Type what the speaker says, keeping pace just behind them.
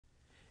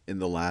In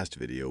the last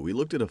video, we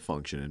looked at a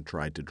function and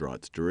tried to draw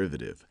its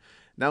derivative.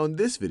 Now in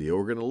this video,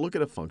 we're going to look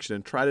at a function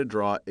and try to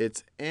draw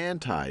its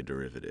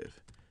antiderivative.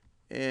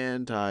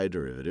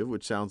 Antiderivative,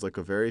 which sounds like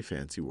a very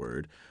fancy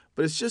word,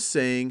 but it's just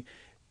saying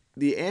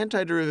the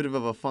antiderivative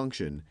of a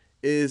function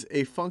is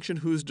a function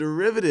whose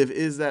derivative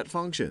is that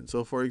function.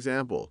 So for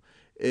example,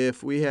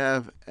 if we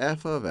have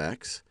f of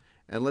x,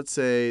 and let's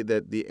say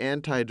that the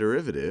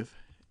antiderivative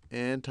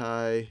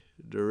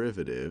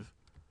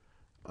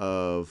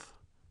of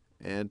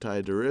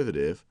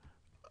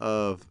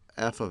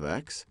f of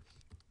x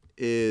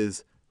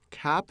is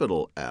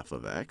capital F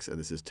of x, and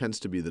this tends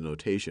to be the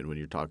notation when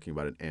you're talking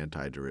about an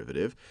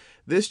antiderivative.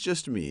 This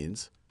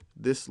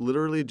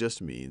literally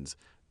just means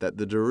that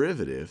the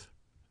derivative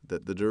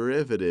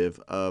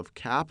of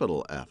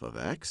capital F of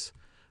x,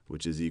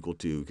 which is equal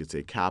to, you could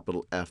say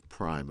capital F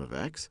prime of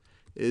x,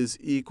 is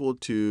equal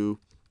to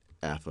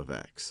f of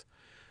x.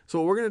 So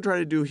what we're going to try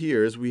to do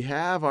here is we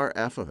have our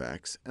f of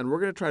x, and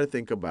we're going to try to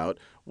think about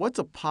what's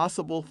a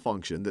possible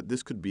function that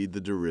this could be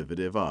the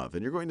derivative of.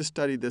 And you're going to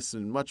study this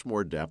in much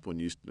more depth when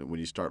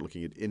you start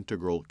looking at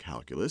integral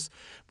calculus.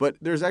 But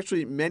there's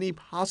actually many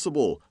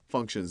possible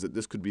functions that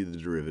this could be the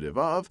derivative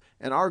of.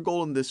 And our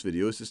goal in this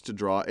video is just to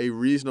draw a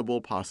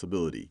reasonable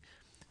possibility.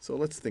 So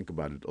let's think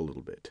about it a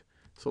little bit.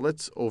 So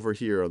let's, over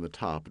here on the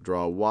top,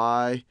 draw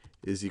y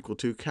is equal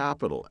to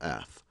capital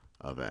F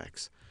of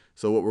x.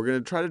 So what we're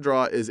going to try to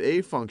draw is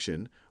a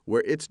function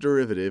where its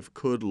derivative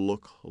could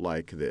look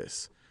like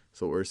this.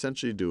 So what we're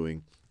essentially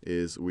doing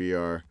is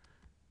when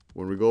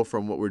we go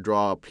from what we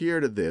draw up here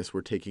to this,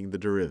 we're taking the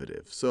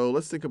derivative. So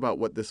let's think about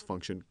what this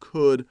function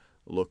could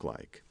look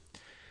like.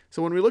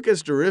 So when we look at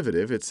its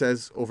derivative, it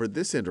says over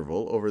this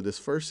interval, over this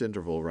first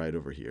interval right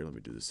over here, let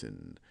me do this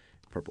in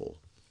purple.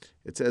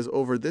 It says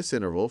over this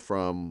interval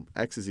from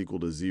x is equal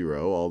to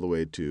 0 all the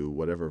way to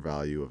whatever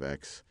value of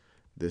x,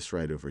 this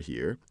right over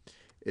here,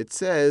 it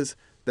says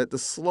that the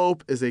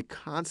slope is a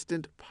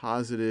constant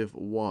positive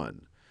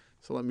 1.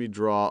 So let me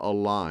draw a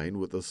line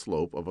with a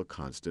slope of a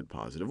constant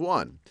positive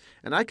 1.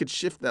 And I could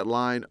shift that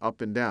line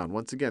up and down.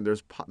 Once again,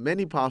 there's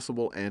many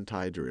possible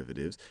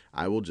antiderivatives.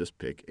 I will just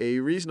pick a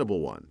reasonable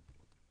one.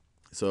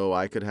 So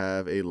I could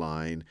have a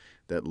line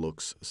that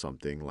looks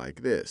something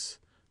like this.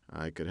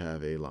 I could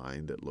have a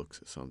line that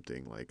looks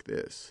something like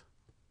this.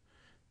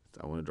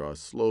 I want to draw a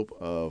slope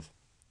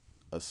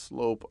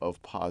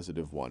of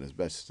positive 1 as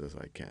best as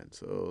I can.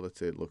 So let's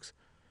say it looks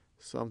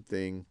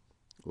something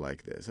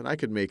like this. And I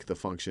could make the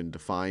function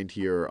defined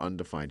here or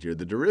undefined here.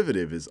 The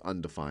derivative is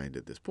undefined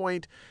at this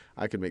point.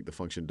 I could make the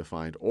function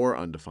defined or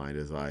undefined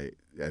as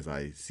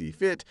I see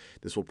fit.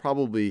 This will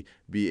probably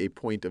be a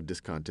point of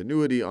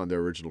discontinuity on the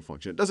original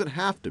function. It doesn't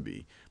have to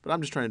be, but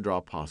I'm just trying to draw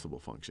a possible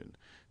function.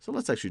 So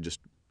let's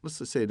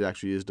just say it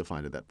actually is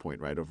defined at that point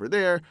right over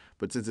there.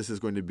 But since this is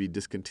going to be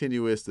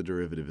discontinuous, the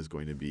derivative is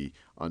going to be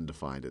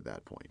undefined at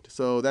that point.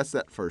 So that's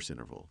that first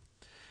interval.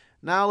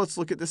 Now let's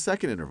look at the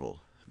second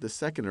interval. The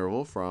second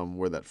interval from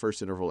where that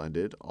first interval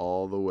ended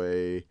all the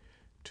way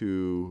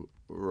to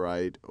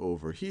right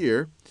over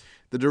here.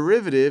 The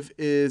derivative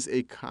is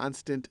a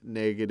constant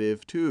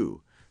negative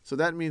 2. So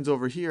that means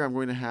over here I'm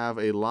going to have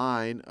a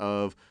line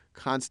of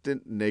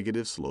constant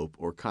negative slope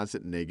or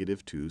constant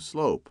negative 2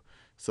 slope.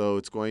 So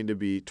it's going to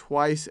be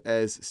twice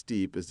as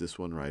steep as this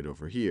one right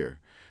over here.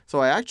 So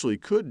I actually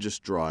could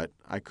just draw it.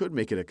 I could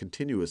make it a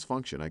continuous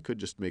function. I could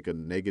just make a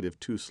negative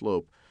 2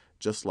 slope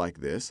just like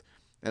this.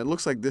 And it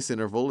looks like this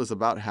interval is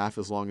about half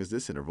as long as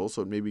this interval,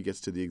 so it maybe gets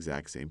to the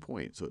exact same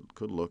point. So it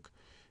could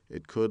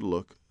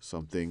look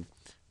something,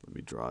 let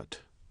me draw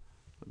it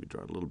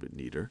a little bit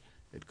neater.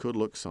 It could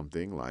look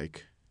something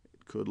like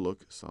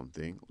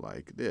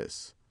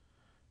this.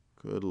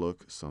 Could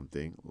look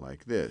something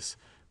like this.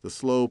 This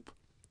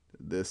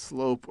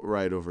slope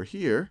right over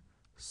here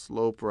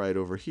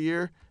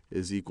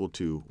is equal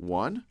to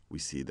 1. We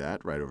see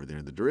that right over there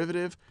in the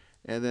derivative.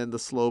 And then the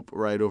slope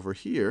right over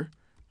here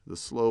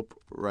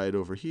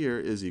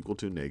is equal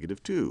to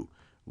negative 2.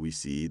 We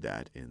see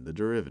that in the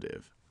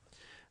derivative.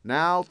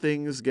 Now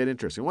things get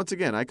interesting. Once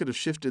again, I could have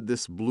shifted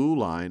this blue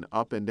line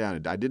up and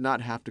down. I did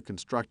not have to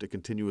construct a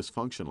continuous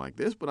function like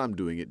this, but I'm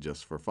doing it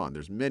just for fun.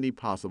 There's many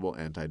possible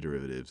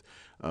antiderivatives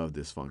of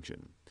this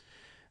function.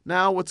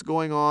 Now what's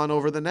going on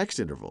over the next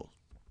interval?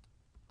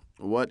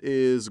 What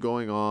is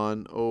going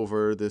on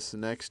over this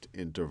next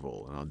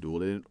interval? And I'll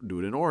do it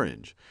in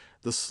orange.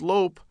 The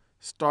slope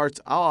starts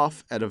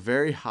off at a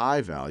very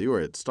high value, or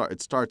it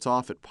starts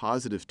off at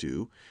positive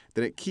 2.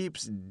 Then it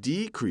keeps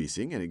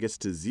decreasing, and it gets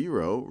to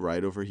 0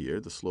 right over here.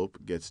 The slope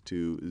gets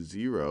to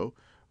 0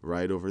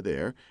 right over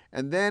there.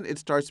 And then it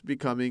starts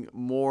becoming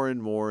more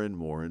and more and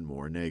more and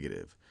more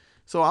negative.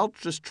 So I'll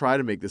just try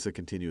to make this a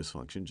continuous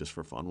function just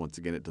for fun. Once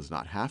again, it does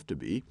not have to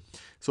be.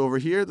 So over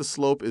here, the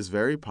slope is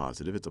very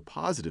positive. It's a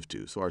positive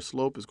 2. So our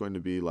slope is going to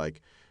be like,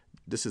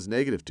 this is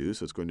negative 2,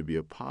 so it's going to be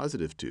a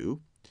positive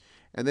 2.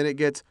 And then it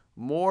gets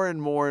more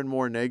and more and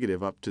more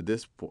negative up to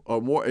this point,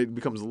 or it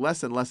becomes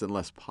less and less and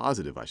less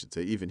positive, I should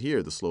say. Even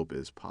here, the slope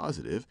is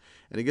positive.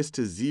 And it gets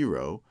to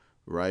 0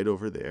 right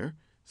over there.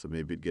 So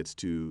maybe it gets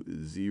to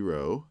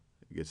 0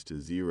 It gets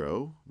to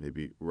 0,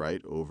 maybe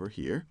right over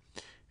here.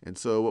 And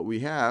so what we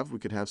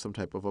could have some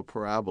type of a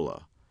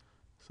parabola,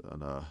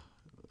 so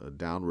a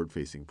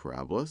downward-facing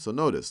parabola. So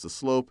notice the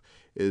slope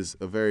is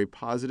a very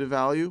positive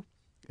value.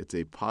 It's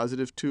a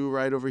positive 2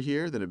 right over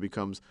here. Then it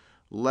becomes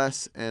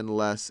less and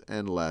less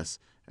and less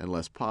and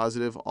less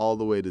positive all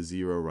the way to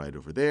 0 right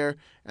over there.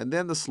 And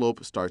then the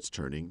slope starts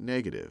turning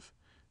negative.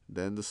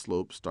 Then the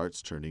slope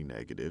starts turning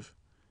negative.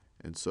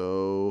 And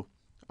so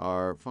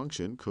our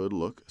function could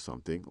look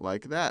something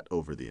like that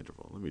over the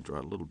interval. Let me draw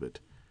it a little bit.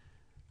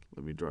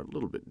 Let me draw it a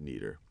little bit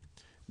neater.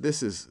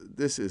 This is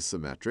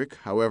symmetric.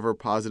 However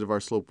positive our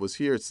slope was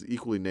here, it's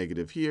equally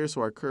negative here,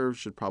 so our curve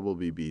should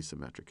probably be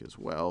symmetric as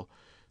well.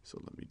 So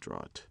let me draw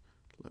it.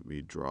 Let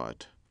me draw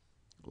it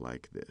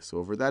like this. So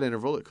over that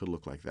interval, it could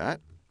look like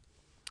that.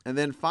 And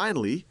then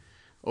finally,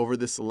 over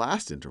this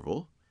last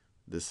interval,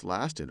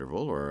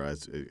 or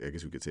as I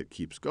guess we could say it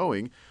keeps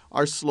going,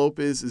 our slope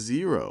is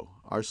 0.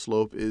 Our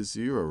slope is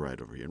 0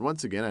 right over here. And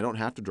once again, I don't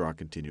have to draw a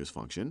continuous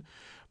function.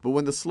 But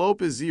when the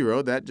slope is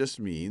 0, that just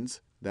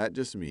means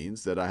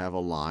that I have a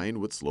line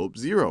with slope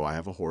 0. I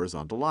have a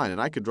horizontal line.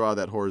 And I could draw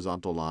that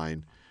horizontal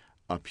line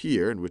up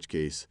here, in which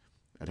case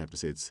I'd have to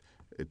say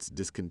it's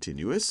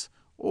discontinuous.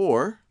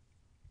 Or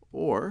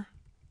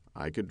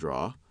I could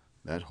draw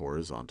that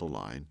horizontal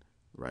line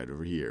right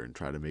over here and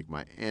try to make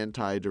my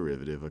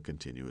antiderivative a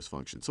continuous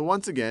function. So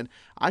once again,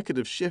 I could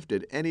have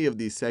shifted any of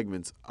these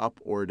segments up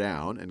or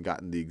down and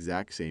gotten the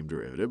exact same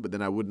derivative, but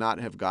then I would not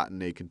have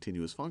gotten a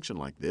continuous function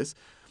like this.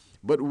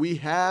 But we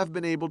have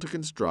been able to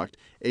construct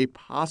a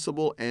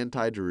possible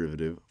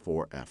antiderivative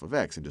for f of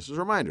x. And just as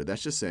a reminder,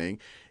 that's just saying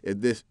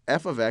this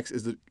f of x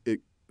is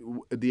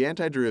the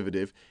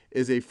antiderivative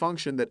is a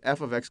function that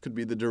f of x could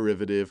be the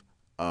derivative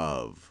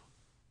of.